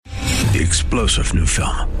The explosive new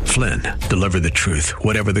film, Flynn, deliver the truth,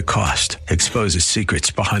 whatever the cost. Exposes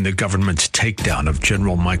secrets behind the government's takedown of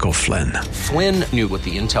General Michael Flynn. Flynn knew what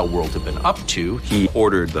the intel world had been up to. He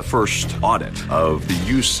ordered the first audit of the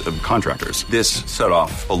use of contractors. This set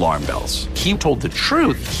off alarm bells. He told the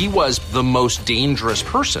truth. He was the most dangerous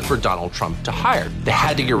person for Donald Trump to hire. They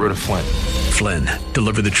had to get rid of Flynn. Flynn,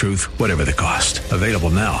 deliver the truth, whatever the cost. Available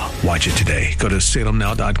now. Watch it today. Go to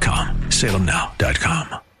salemnow.com.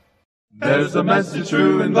 salemnow.com. There's a message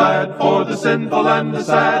true and glad for the sinful and the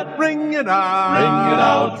sad. Ring it out. Ring it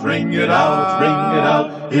out, ring it out, ring it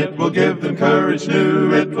out. It will give them courage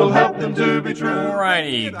new. It will help them to be true.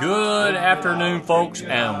 Alrighty, good afternoon, folks,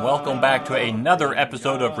 and welcome back to another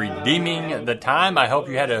episode of Redeeming the Time. I hope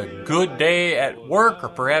you had a good day at work, or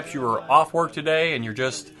perhaps you were off work today and you're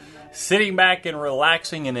just sitting back and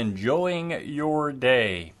relaxing and enjoying your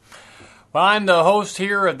day. Well, I'm the host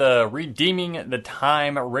here of the Redeeming the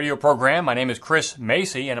Time radio program. My name is Chris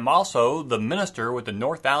Macy, and I'm also the minister with the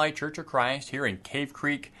North Valley Church of Christ here in Cave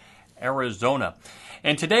Creek, Arizona.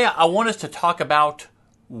 And today I want us to talk about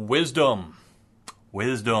wisdom.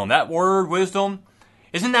 Wisdom. That word, wisdom,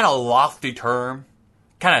 isn't that a lofty term?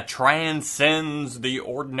 Kind of transcends the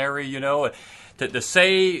ordinary, you know. To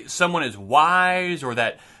say someone is wise or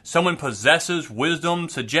that someone possesses wisdom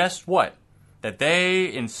suggests what? That they,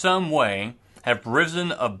 in some way, have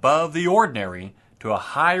risen above the ordinary to a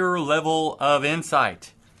higher level of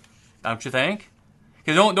insight. Don't you think?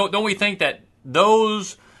 Because don't we think that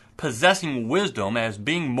those possessing wisdom as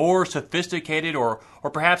being more sophisticated or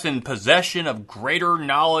perhaps in possession of greater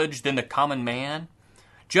knowledge than the common man?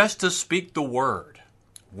 Just to speak the word,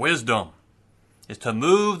 wisdom, is to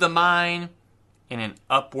move the mind in an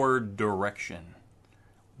upward direction.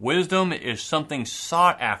 Wisdom is something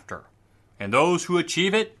sought after. And those who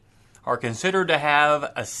achieve it are considered to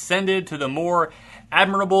have ascended to the more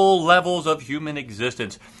admirable levels of human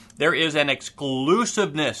existence. There is an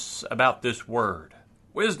exclusiveness about this word,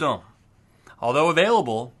 wisdom. Although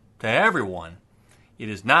available to everyone, it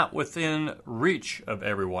is not within reach of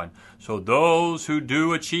everyone. So those who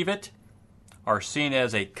do achieve it are seen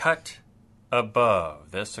as a cut above.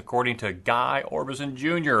 This according to Guy Orbison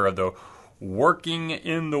Jr. of the Working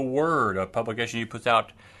in the Word, a publication he puts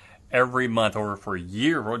out every month or for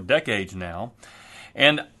years or decades now.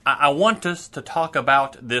 And I want us to talk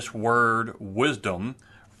about this word wisdom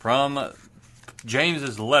from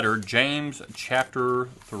James's letter, James chapter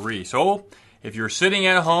 3. So if you're sitting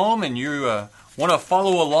at home and you want to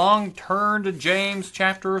follow along, turn to James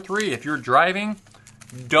chapter 3. If you're driving,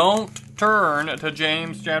 don't turn to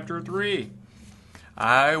James chapter 3.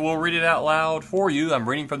 I will read it out loud for you. I'm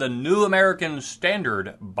reading from the New American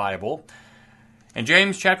Standard Bible. In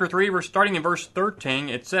James chapter 3, we're starting in verse 13,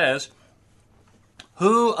 it says,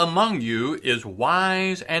 "Who among you is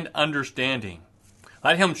wise and understanding?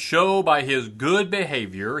 Let him show by his good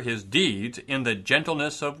behavior his deeds in the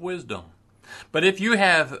gentleness of wisdom. But if you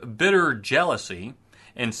have bitter jealousy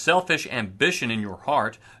and selfish ambition in your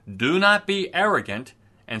heart, do not be arrogant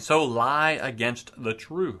and so lie against the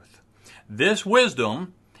truth. This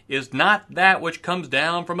wisdom is not that which comes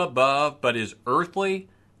down from above, but is earthly,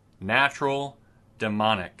 natural,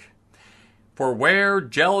 demonic. For where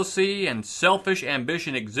jealousy and selfish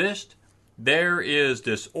ambition exist, there is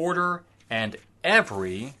disorder and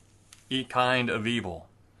every kind of evil.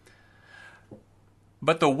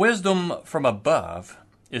 But the wisdom from above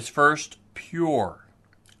is first pure,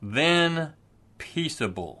 then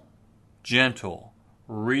peaceable, gentle,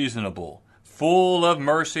 reasonable, full of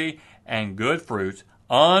mercy and good fruits,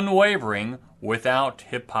 unwavering, without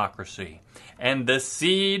hypocrisy. And the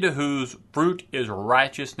seed whose fruit is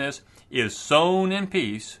righteousness is sown in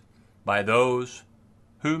peace by those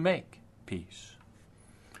who make peace."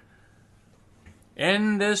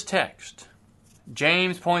 In this text,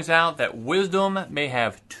 James points out that wisdom may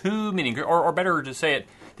have two meanings, or better to say it,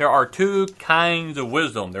 there are two kinds of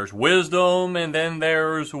wisdom. There's wisdom and then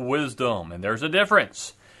there's wisdom, and there's a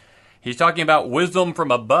difference. He's talking about wisdom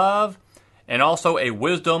from above and also a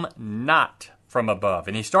wisdom not from above.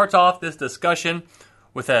 And he starts off this discussion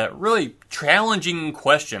with a really challenging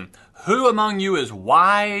question. Who among you is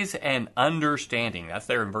wise and understanding? That's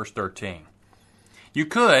there in verse 13. You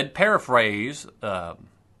could paraphrase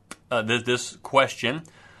this question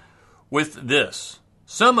with this.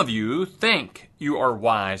 Some of you think you are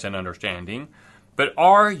wise and understanding, but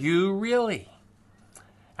are you really?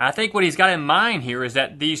 I think what he's got in mind here is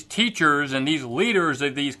that these teachers and these leaders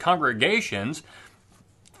of these congregations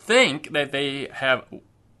think that they have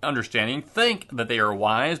understanding, think that they are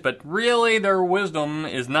wise, but really their wisdom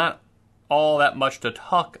is not all that much to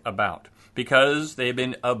talk about. because they've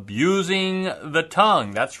been abusing the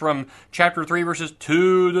tongue. That's from chapter 3, verses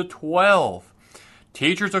 2 to 12.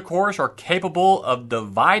 Teachers, of course, are capable of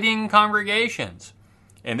dividing congregations.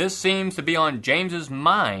 And this seems to be on James's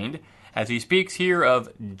mind as he speaks here of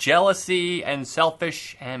jealousy and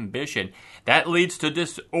selfish ambition. That leads to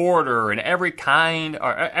disorder and every kind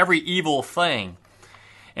or every evil thing.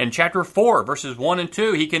 In chapter 4, verses 1 and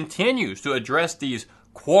 2, he continues to address these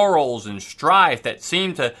quarrels and strife that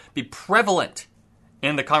seem to be prevalent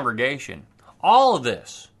in the congregation. All of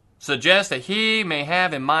this suggests that he may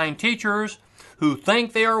have in mind teachers who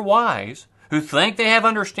think they are wise, who think they have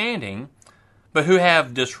understanding, but who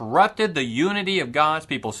have disrupted the unity of God's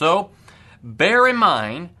people. So, bear in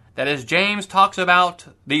mind that as James talks about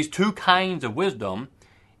these two kinds of wisdom,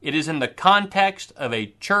 it is in the context of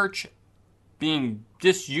a church having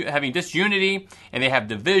disunity, and they have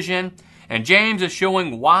division. And James is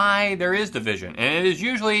showing why there is division. And it is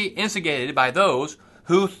usually instigated by those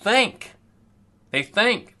who think. They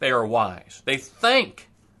think they are wise. They think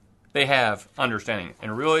they have understanding.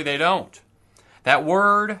 And really they don't. That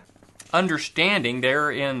word understanding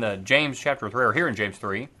there in James chapter 3, or here in James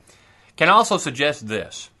 3, can also suggest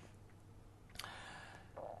this.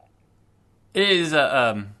 It is,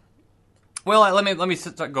 let me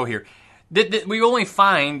go here. We only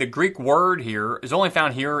find the Greek word here is only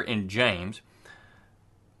found here in James,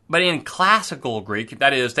 but in classical Greek,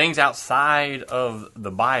 that is, things outside of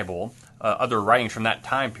the Bible, other writings from that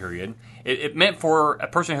time period, it meant for a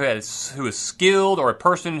person who is skilled, or a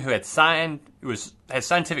person who had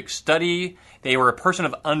scientific study. They were a person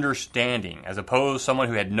of understanding, as opposed to someone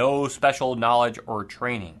who had no special knowledge or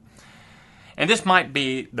training. And this might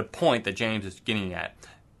be the point that James is getting at.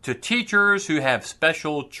 To teachers who have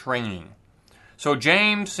special training. So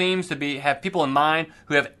James seems to have people in mind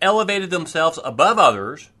who have elevated themselves above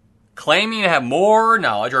others, claiming to have more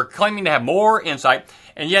knowledge or claiming to have more insight,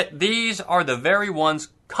 and yet these are the very ones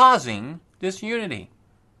causing disunity.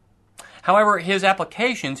 However, his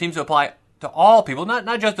application seems to apply to all people,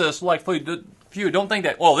 not just a select few. Don't think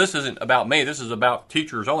that, well, this isn't about me, this is about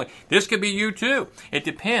teachers only. This could be you too. It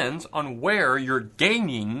depends on where you're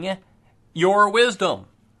gaining your wisdom.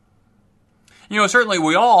 Certainly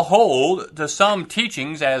we all hold to some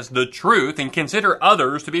teachings as the truth and consider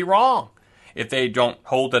others to be wrong if they don't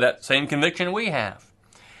hold to that same conviction we have.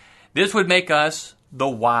 This would make us the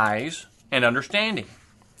wise and understanding.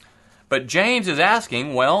 But James is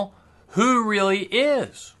asking, well, who really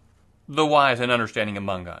is the wise and understanding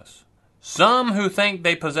among us? Some who think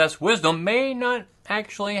they possess wisdom may not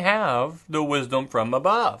actually have the wisdom from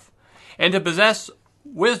above. And to possess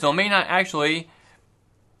wisdom may not actually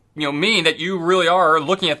mean that you really are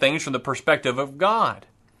looking at things from the perspective of God.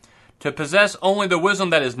 To possess only the wisdom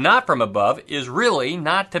that is not from above is really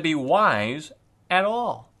not to be wise at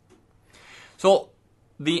all. So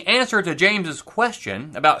the answer to James's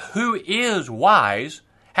question about who is wise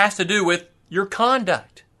has to do with your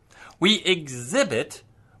conduct. We exhibit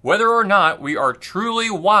whether or not we are truly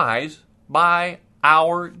wise by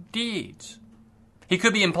our deeds. He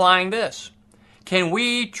could be implying this. Can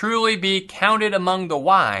we truly be counted among the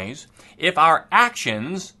wise if our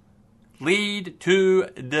actions lead to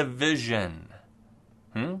division?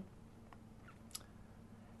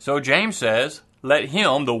 So James says, let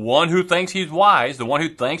him, the one who thinks he's wise, the one who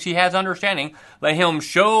thinks he has understanding, let him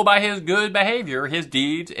show by his good behavior his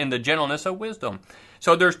deeds in the gentleness of wisdom.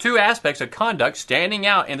 So there's two aspects of conduct standing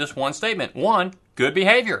out in this one statement. One, good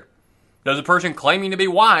behavior. Does a person claiming to be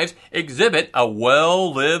wise exhibit a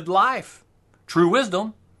well-lived life? True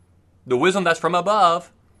wisdom, the wisdom that's from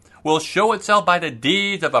above, will show itself by the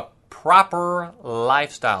deeds of a proper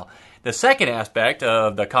lifestyle. The second aspect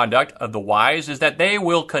of the conduct of the wise is that they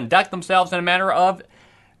will conduct themselves in a manner of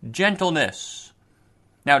gentleness.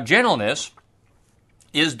 Now, gentleness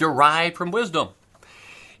is derived from wisdom.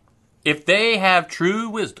 If they have true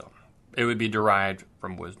wisdom, it would be derived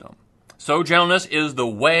from wisdom. So gentleness is the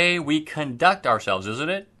way we conduct ourselves, isn't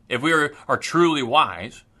it? If we are truly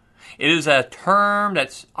wise. It is a term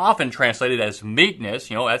that's often translated as meekness.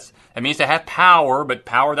 That means to have power, but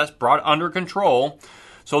power that's brought under control.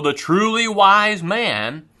 So the truly wise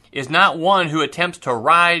man is not one who attempts to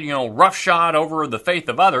ride, roughshod over the faith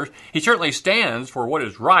of others. He certainly stands for what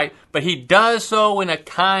is right, but he does so in a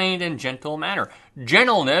kind and gentle manner.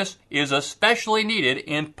 Gentleness is especially needed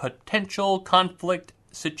in potential conflict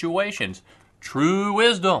situations. True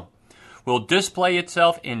wisdom will display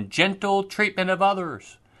itself in gentle treatment of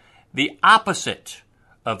others, the opposite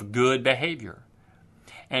of good behavior.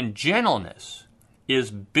 And gentleness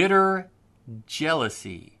is bitter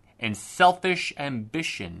jealousy and selfish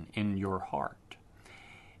ambition in your heart.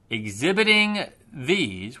 Exhibiting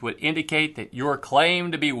these would indicate that your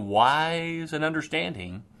claim to be wise and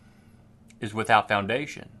understanding is without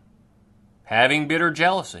foundation. Having bitter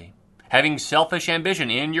jealousy, having selfish ambition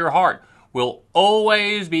in your heart will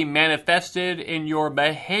always be manifested in your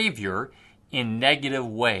behavior in negative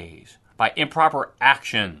ways, by improper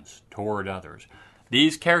actions toward others.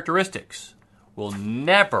 These characteristics will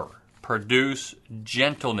never produce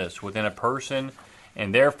gentleness within a person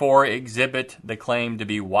and therefore exhibit the claim to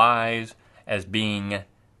be wise as being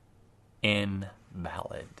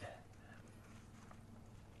invalid.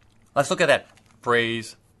 Let's look at that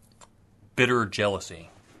phrase, bitter jealousy.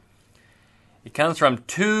 It comes from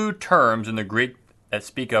two terms in the Greek that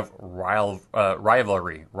speak of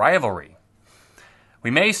rivalry.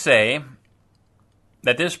 We may say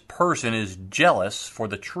that this person is jealous for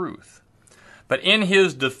the truth, but in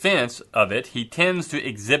his defense of it, he tends to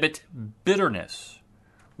exhibit bitterness,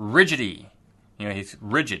 rigidity. He's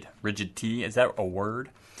rigidity, is that a word?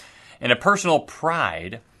 And a personal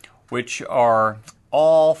pride, which are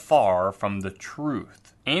all far from the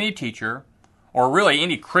truth. Any teacher, or really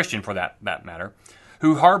any Christian for that matter,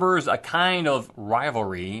 who harbors a kind of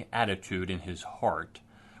rivalry attitude in his heart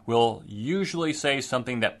will usually say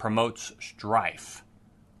something that promotes strife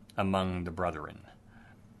among the brethren.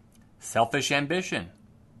 Selfish ambition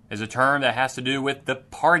is a term that has to do with the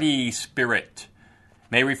party spirit.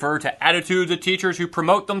 It may refer to attitudes of teachers who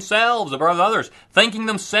promote themselves above others, thinking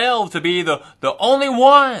themselves to be the only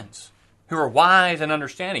ones who are wise and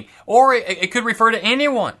understanding. Or it could refer to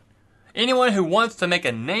anyone who wants to make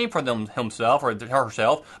a name for himself or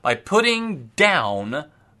herself by putting down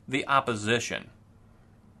the opposition.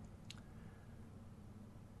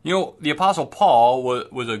 The Apostle Paul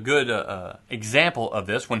was a good example of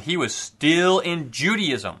this when he was still in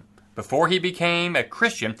Judaism. Before he became a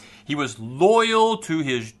Christian, he was loyal to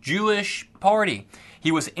his Jewish party.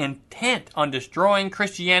 He was intent on destroying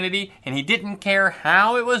Christianity, and he didn't care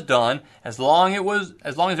how it was done. As long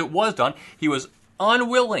as it was done, he was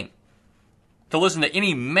unwilling to listen to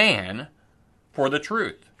any man for the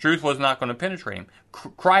truth. Truth was not going to penetrate him.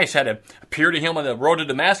 Christ had to appear to him on the road to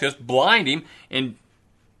Damascus, blind him, and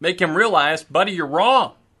make him realize, buddy, you're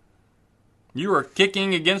wrong. You are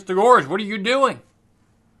kicking against the gourds. What are you doing?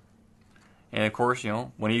 And of course,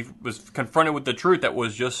 when he was confronted with the truth, that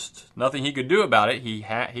was just nothing he could do about it. He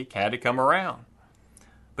had to come around.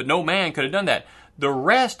 But no man could have done that. The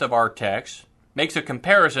rest of our text makes a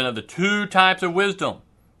comparison of the two types of wisdom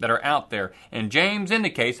that are out there. And James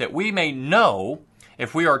indicates that we may know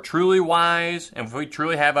if we are truly wise and if we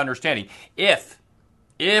truly have understanding. If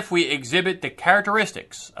we exhibit the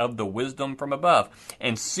characteristics of the wisdom from above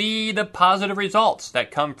and see the positive results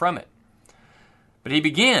that come from it. But he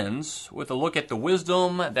begins with a look at the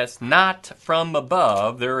wisdom that's not from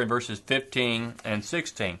above, there in verses 15 and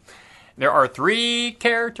 16. There are three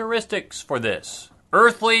characteristics for this: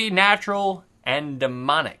 earthly, natural, and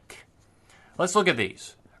demonic. Let's look at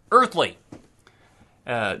these. Earthly.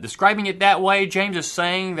 Describing it that way, James is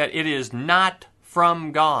saying that it is not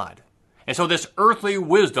from God. And so this earthly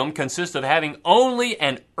wisdom consists of having only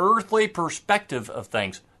an earthly perspective of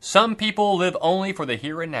things. Some people live only for the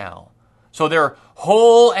here and now. So their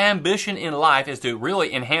whole ambition in life is to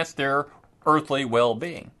really enhance their earthly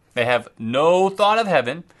well-being. They have no thought of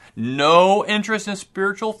heaven, no interest in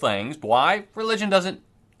spiritual things. Why? Religion doesn't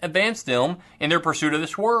advance them in their pursuit of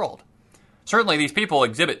this world. Certainly these people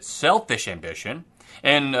exhibit selfish ambition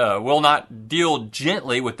and will not deal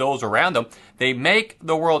gently with those around them. They make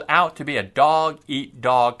the world out to be a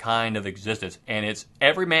dog-eat-dog kind of existence, and it's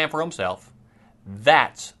every man for himself.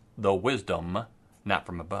 That's the wisdom not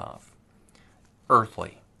from above.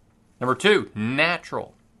 Earthly. Number two,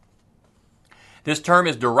 natural. This term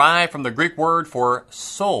is derived from the Greek word for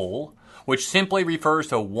soul, which simply refers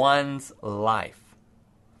to one's life.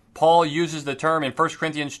 Paul uses the term in 1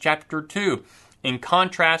 Corinthians chapter 2 in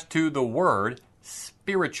contrast to the word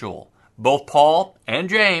spiritual. Both Paul and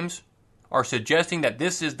James are suggesting that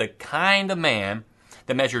this is the kind of man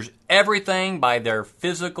that measures everything by their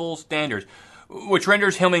physical standards, which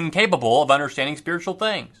renders him incapable of understanding spiritual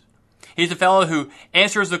things. He's a fellow who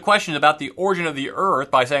answers the question about the origin of the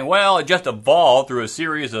earth by saying, well, it just evolved through a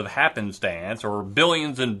series of happenstance or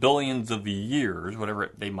billions and billions of years,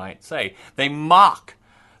 whatever they might say. They mock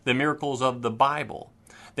the miracles of the Bible.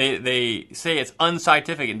 They say it's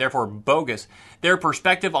unscientific and therefore bogus. Their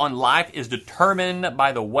perspective on life is determined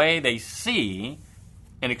by the way they see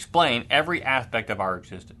and explain every aspect of our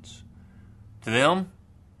existence. To them,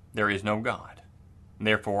 there is no God.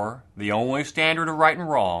 Therefore, the only standard of right and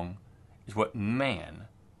wrong is what man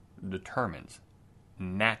determines: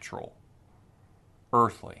 natural,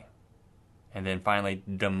 earthly, and then finally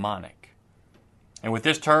demonic. And with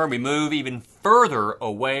this term, we move even further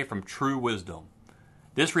away from true wisdom.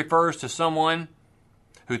 This refers to someone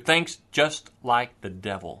who thinks just like the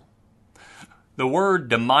devil. The word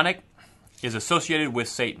demonic is associated with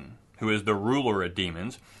Satan, who is the ruler of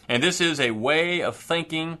demons, and this is a way of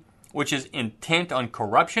thinking which is intent on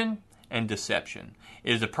corruption and deception.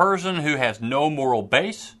 It is a person who has no moral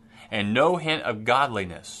base and no hint of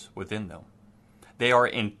godliness within them. They are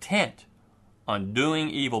intent on doing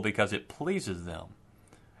evil because it pleases them,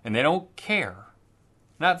 and they don't care,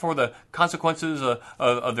 not for the consequences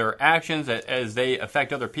of their actions as they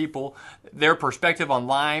affect other people. Their perspective on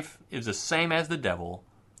life is the same as the devil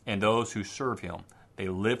and those who serve him. They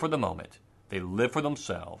live for the moment. They live for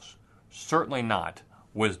themselves. Certainly not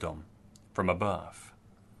wisdom from above.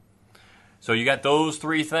 So you got those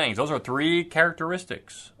three things. Those are three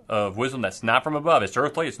characteristics of wisdom that's not from above. It's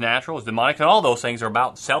earthly, it's natural, it's demonic, and all those things are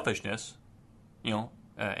about selfishness, and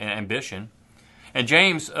ambition. And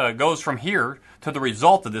James goes from here to the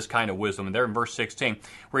result of this kind of wisdom, and there in verse 16,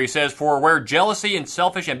 where he says, "For where jealousy and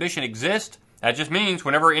selfish ambition exist," that just means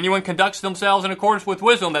whenever anyone conducts themselves in accordance with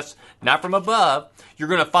wisdom that's not from above, you're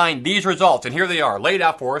going to find these results. And here they are, laid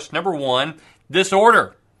out for us. Number one,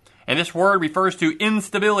 disorder. And this word refers to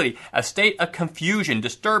instability, a state of confusion,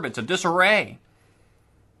 disturbance, of disarray.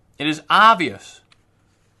 It is obvious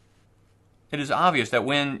that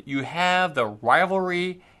when you have the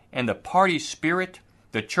rivalry and the party spirit,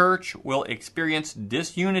 the church will experience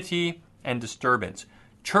disunity and disturbance.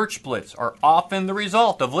 Church splits are often the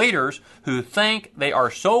result of leaders who think they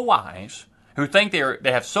are so wise, who think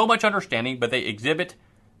they have so much understanding, but they exhibit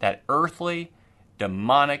that earthly,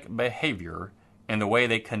 demonic behavior in the way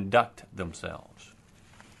they conduct themselves.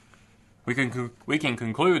 We can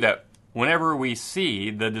conclude that whenever we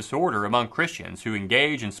see the disorder among Christians who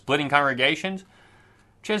engage in splitting congregations,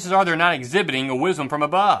 chances are they're not exhibiting a wisdom from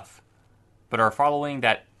above, but are following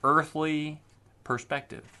that earthly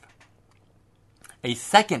perspective. A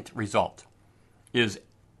second result is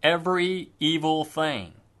every evil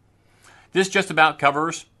thing. This just about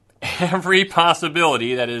covers every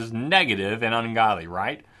possibility that is negative and ungodly,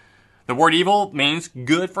 right? The word evil means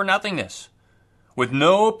good for nothingness, with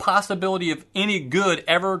no possibility of any good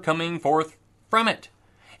ever coming forth from it.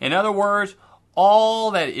 In other words,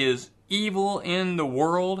 all that is evil in the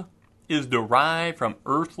world is derived from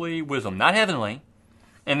earthly wisdom, not heavenly,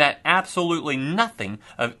 and that absolutely nothing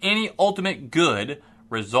of any ultimate good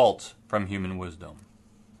results from human wisdom.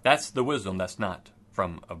 That's the wisdom that's not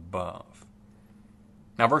from above.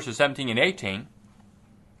 Now, verses 17 and 18,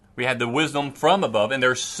 we had the wisdom from above, and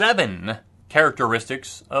there's 7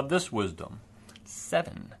 characteristics of this wisdom.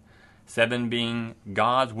 7. 7 being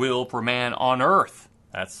God's will for man on earth.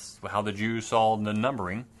 That's how the Jews saw the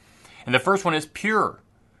numbering. And the first one is pure.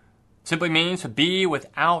 Simply means to be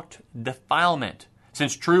without defilement.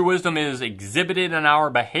 Since true wisdom is exhibited in our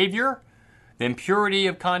behavior, then purity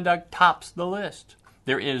of conduct tops the list.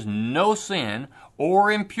 There is no sin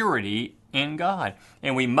or impurity in God,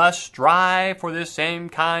 and we must strive for this same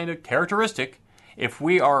kind of characteristic if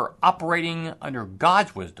we are operating under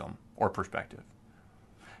God's wisdom or perspective.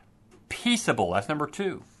 Peaceable, that's number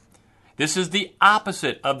 2. This is the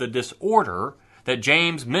opposite of the disorder that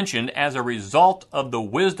James mentioned as a result of the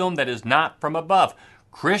wisdom that is not from above.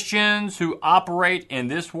 Christians who operate in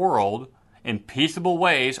this world in peaceable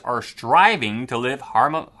ways are striving to live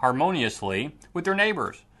harmoniously with their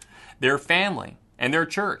neighbors, their family, and their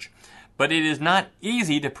church. But it is not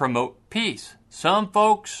easy to promote peace. Some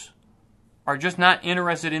folks are just not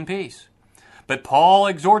interested in peace. But Paul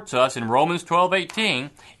exhorts us in Romans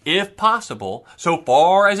 12:18, if possible, so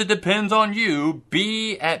far as it depends on you,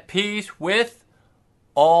 be at peace with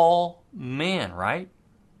all men, right?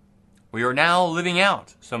 We are now living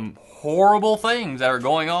out some horrible things that are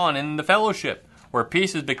going on in the fellowship where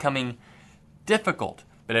peace is becoming difficult.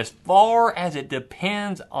 But as far as it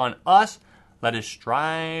depends on us, let us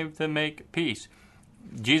strive to make peace.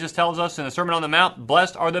 Jesus tells us in the Sermon on the Mount,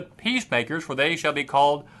 blessed are the peacemakers, for they shall be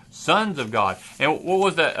called sons of God. And what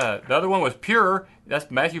was the other one was pure.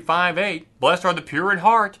 That's Matthew 5:8. Blessed are the pure in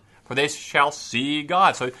heart, for they shall see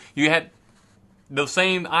God. So you had the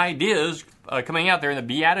same ideas coming out there in the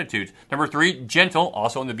Beatitudes. Number 3, gentle,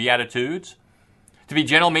 also in the Beatitudes. To be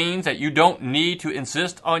gentle means that you don't need to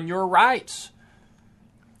insist on your rights.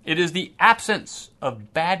 It is the absence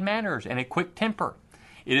of bad manners and a quick temper.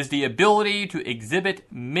 It is the ability to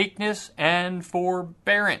exhibit meekness and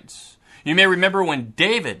forbearance. You may remember when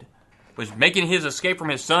David was making his escape from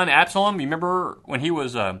his son Absalom. You remember when he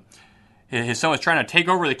was his son was trying to take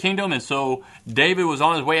over the kingdom, and so David was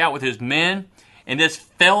on his way out with his men. And this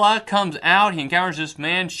fella comes out. He encounters this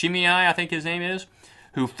man, Shimei, I think his name is,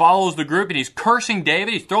 who follows the group, and he's cursing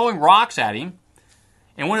David. He's throwing rocks at him.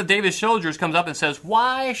 And one of David's soldiers comes up and says,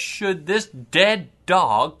 "Why should this dead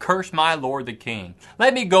dog curse my lord the king?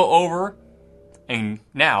 Let me go over and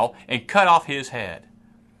cut off his head."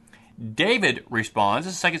 David responds,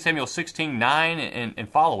 this is 2 Samuel 16:9 and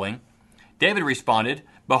following. David responded,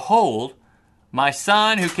 "Behold, my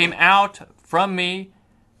son who came out from me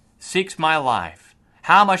seeks my life.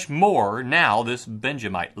 How much more now this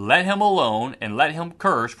Benjamite? Let him alone and let him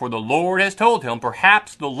curse, for the Lord has told him,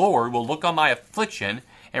 perhaps the Lord will look on my affliction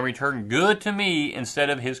and return good to me instead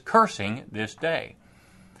of his cursing this day."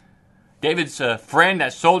 David's friend,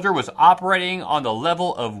 that soldier, was operating on the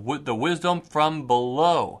level of the wisdom from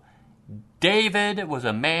below. David was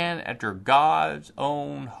a man after God's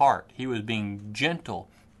own heart. He was being gentle.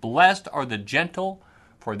 Blessed are the gentle,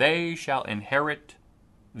 for they shall inherit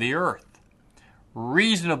the earth.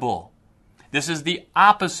 Reasonable. This is the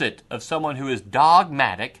opposite of someone who is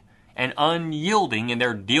dogmatic and unyielding in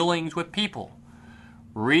their dealings with people.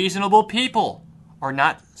 Reasonable people are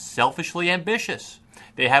not selfishly ambitious.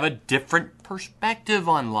 They have a different perspective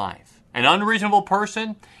on life. An unreasonable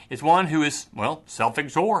person is one who is,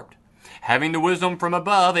 self-absorbed. Having the wisdom from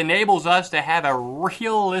above enables us to have a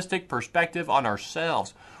realistic perspective on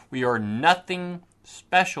ourselves. We are nothing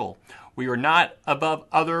special. We are not above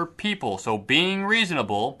other people. So being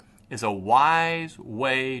reasonable is a wise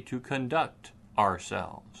way to conduct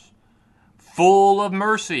ourselves. Full of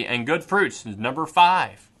mercy and good fruits is number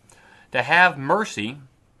 5. To have mercy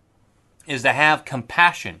is to have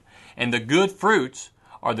compassion. And the good fruits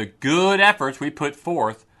are the good efforts we put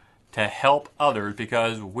forth to help others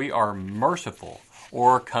because we are merciful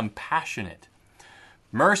or compassionate.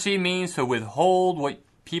 Mercy means to withhold what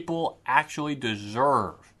people actually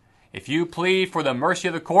deserve. If you plead for the mercy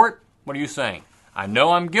of the court, what are you saying? I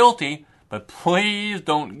know I'm guilty, but please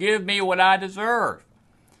don't give me what I deserve.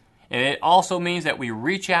 And it also means that we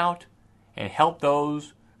reach out and help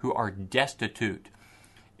those who are destitute.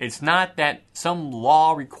 It's not that some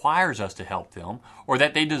law requires us to help them or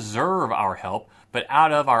that they deserve our help, but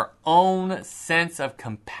out of our own sense of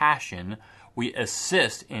compassion, we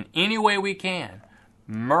assist in any way we can.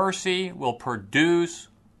 Mercy will produce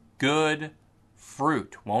good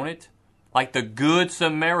fruit, won't it? Like the Good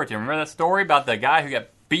Samaritan. Remember that story about the guy who got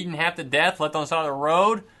beaten half to death, left on the side of the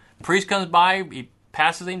road? Priest comes by, he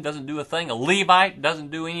passes him, doesn't do a thing. A Levite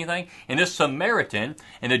doesn't do anything. And this Samaritan,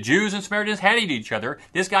 and the Jews and Samaritans hated each other.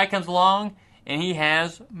 This guy comes along, and he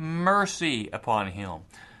has mercy upon him.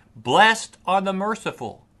 Blessed are the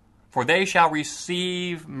merciful, for they shall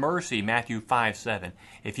receive mercy, Matthew 5:7.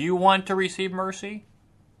 If you want to receive mercy,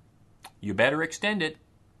 you better extend it.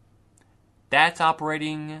 That's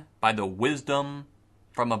operating by the wisdom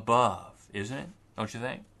from above, isn't it? Don't you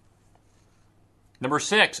think? Number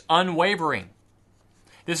 6, unwavering.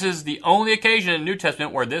 This is the only occasion in the New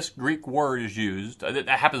Testament where this Greek word is used. That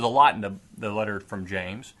happens a lot in the letter from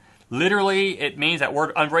James. Literally, it means, that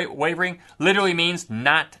word unwavering literally means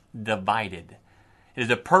not divided. It is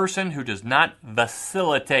a person who does not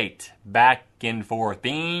vacillate back and forth,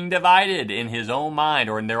 being divided in his own mind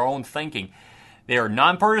or in their own thinking. They are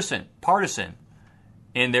partisan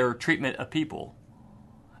in their treatment of people.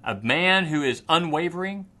 A man who is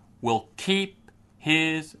unwavering will keep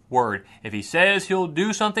his word. If he says he'll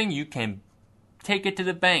do something, you can take it to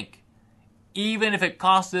the bank. Even if it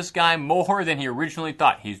costs this guy more than he originally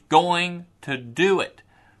thought, he's going to do it.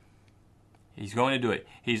 He's going to do it.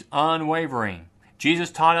 He's unwavering.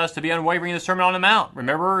 Jesus taught us to be unwavering in the Sermon on the Mount.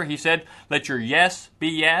 Remember, he said, let your yes be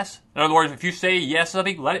yes. In other words, if you say yes to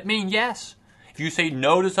something, let it mean yes. If you say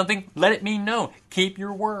no to something, let it mean no. Keep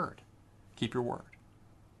your word. Keep your word.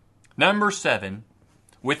 Number 7,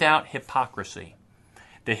 without hypocrisy.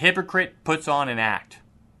 The hypocrite puts on an act.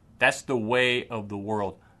 That's the way of the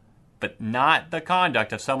world, but not the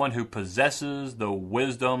conduct of someone who possesses the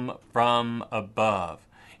wisdom from above.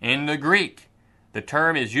 In the Greek, the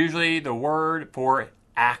term is usually the word for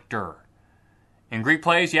actor. In Greek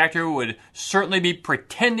plays, the actor would certainly be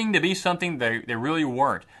pretending to be something they really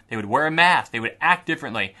weren't. They would wear a mask. They would act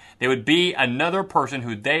differently. They would be another person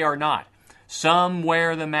who they are not. Some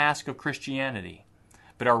wear the mask of Christianity,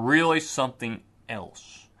 but are really something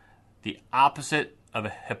else. The opposite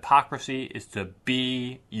of hypocrisy is to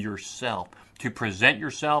be yourself, to present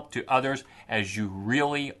yourself to others as you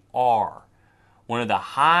really are. One of the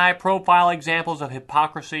high-profile examples of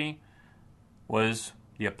hypocrisy was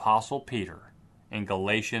the Apostle Peter in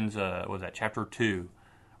Galatians, chapter 2,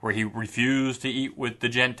 where he refused to eat with the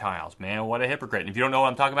Gentiles. Man, what a hypocrite. And if you don't know what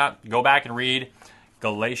I'm talking about, go back and read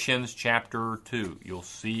Galatians chapter 2. You'll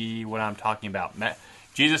see what I'm talking about.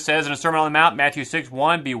 Jesus says in the Sermon on the Mount, Matthew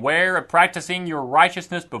 6:1, beware of practicing your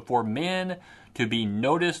righteousness before men to be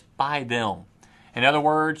noticed by them. In other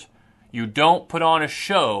words, you don't put on a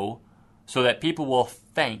show so that people will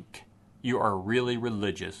think you are really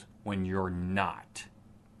religious when you're not.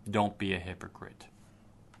 Don't be a hypocrite.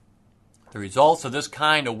 The results of this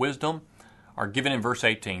kind of wisdom are given in verse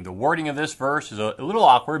 18. The wording of this verse is a little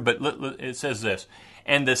awkward, but it says this: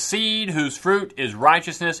 and the seed whose fruit is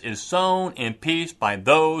righteousness is sown in peace by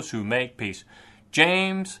those who make peace.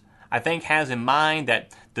 James, I think, has in mind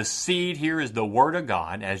that the seed here is the Word of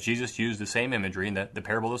God, as Jesus used the same imagery in the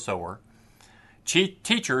parable of the sower.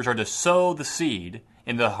 Teachers are to sow the seed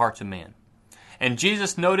into the hearts of men. And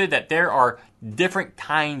Jesus noted that there are different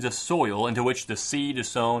kinds of soil into which the seed is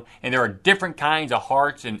sown, and there are different kinds of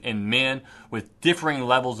hearts and men with differing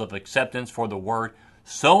levels of acceptance for the Word.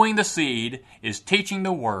 Sowing the seed is teaching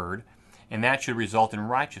the Word, and that should result in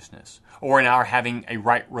righteousness, or in our having a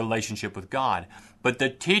right relationship with God. But the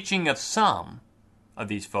teaching of some of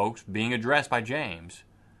these folks, being addressed by James,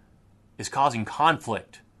 is causing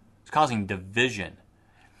conflict. It's causing division.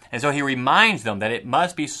 And so he reminds them that it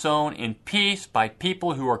must be sown in peace by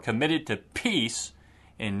people who are committed to peace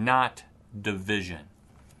and not division.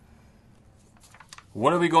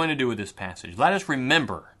 What are we going to do with this passage? Let us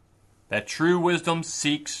remember that true wisdom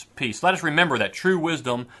seeks peace. Let us remember that true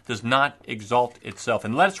wisdom does not exalt itself.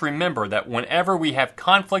 And let us remember that whenever we have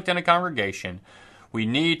conflict in a congregation, we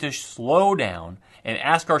need to slow down and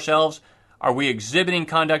ask ourselves, are we exhibiting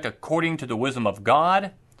conduct according to the wisdom of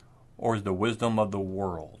God, or is the wisdom of the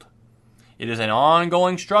world? It is an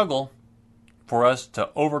ongoing struggle for us to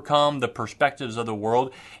overcome the perspectives of the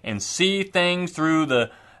world and see things through the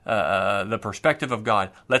perspective of God.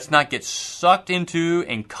 Let's not get sucked into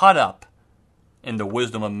and caught up in the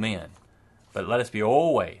wisdom of men, but let us be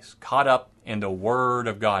always caught up in the Word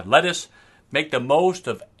of God. Let us make the most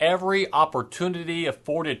of every opportunity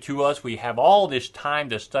afforded to us. We have all this time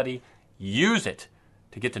to study. Use it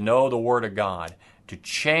to get to know the Word of God, to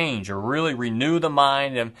change or really renew the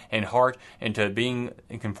mind and heart into being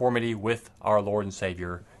in conformity with our Lord and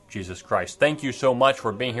Savior, Jesus Christ. Thank you so much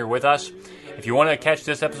for being here with us. If you want to catch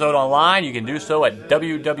this episode online, you can do so at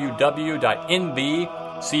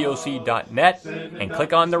www.nbcoc.net and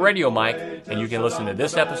click on the radio mic, and you can listen to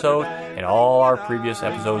this episode and all our previous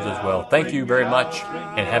episodes as well. Thank you very much,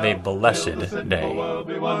 and have a blessed day.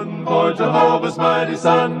 For Jehovah's mighty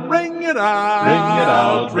Son, ring it out, ring it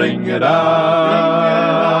out, ring it out.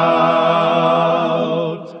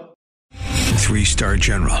 3-star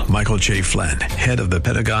General Michael J. Flynn, head of the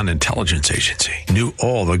Pentagon Intelligence Agency, knew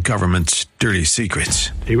all the government's dirty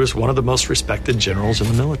secrets. He was one of the most respected generals in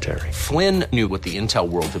the military. Flynn knew what the intel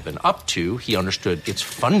world had been up to. He understood its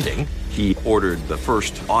funding. He ordered the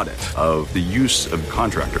first audit of the use of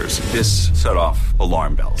contractors. This set off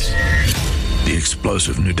alarm bells. The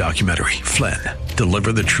explosive new documentary, Flynn,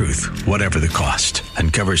 Deliver the Truth, Whatever the Cost,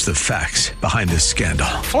 uncovers the facts behind this scandal.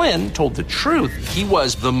 Flynn told the truth. He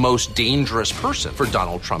was the most dangerous person for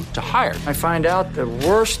Donald Trump to hire. I find out the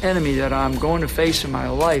worst enemy that I'm going to face in my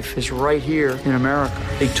life is right here in America.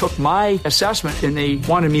 They took my assessment and they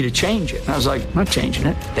wanted me to change it. And I was like, I'm not changing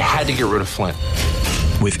it. They had to get rid of Flynn.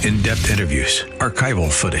 With in-depth interviews,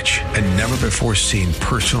 archival footage, and never-before-seen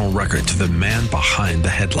personal records of the man behind the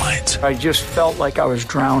headlines. I just felt like I was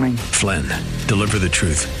drowning. Flynn, Deliver the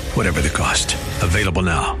Truth, Whatever the Cost. Available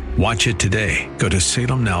now. Watch it today. Go to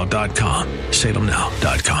salemnow.com.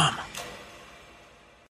 salemnow.com.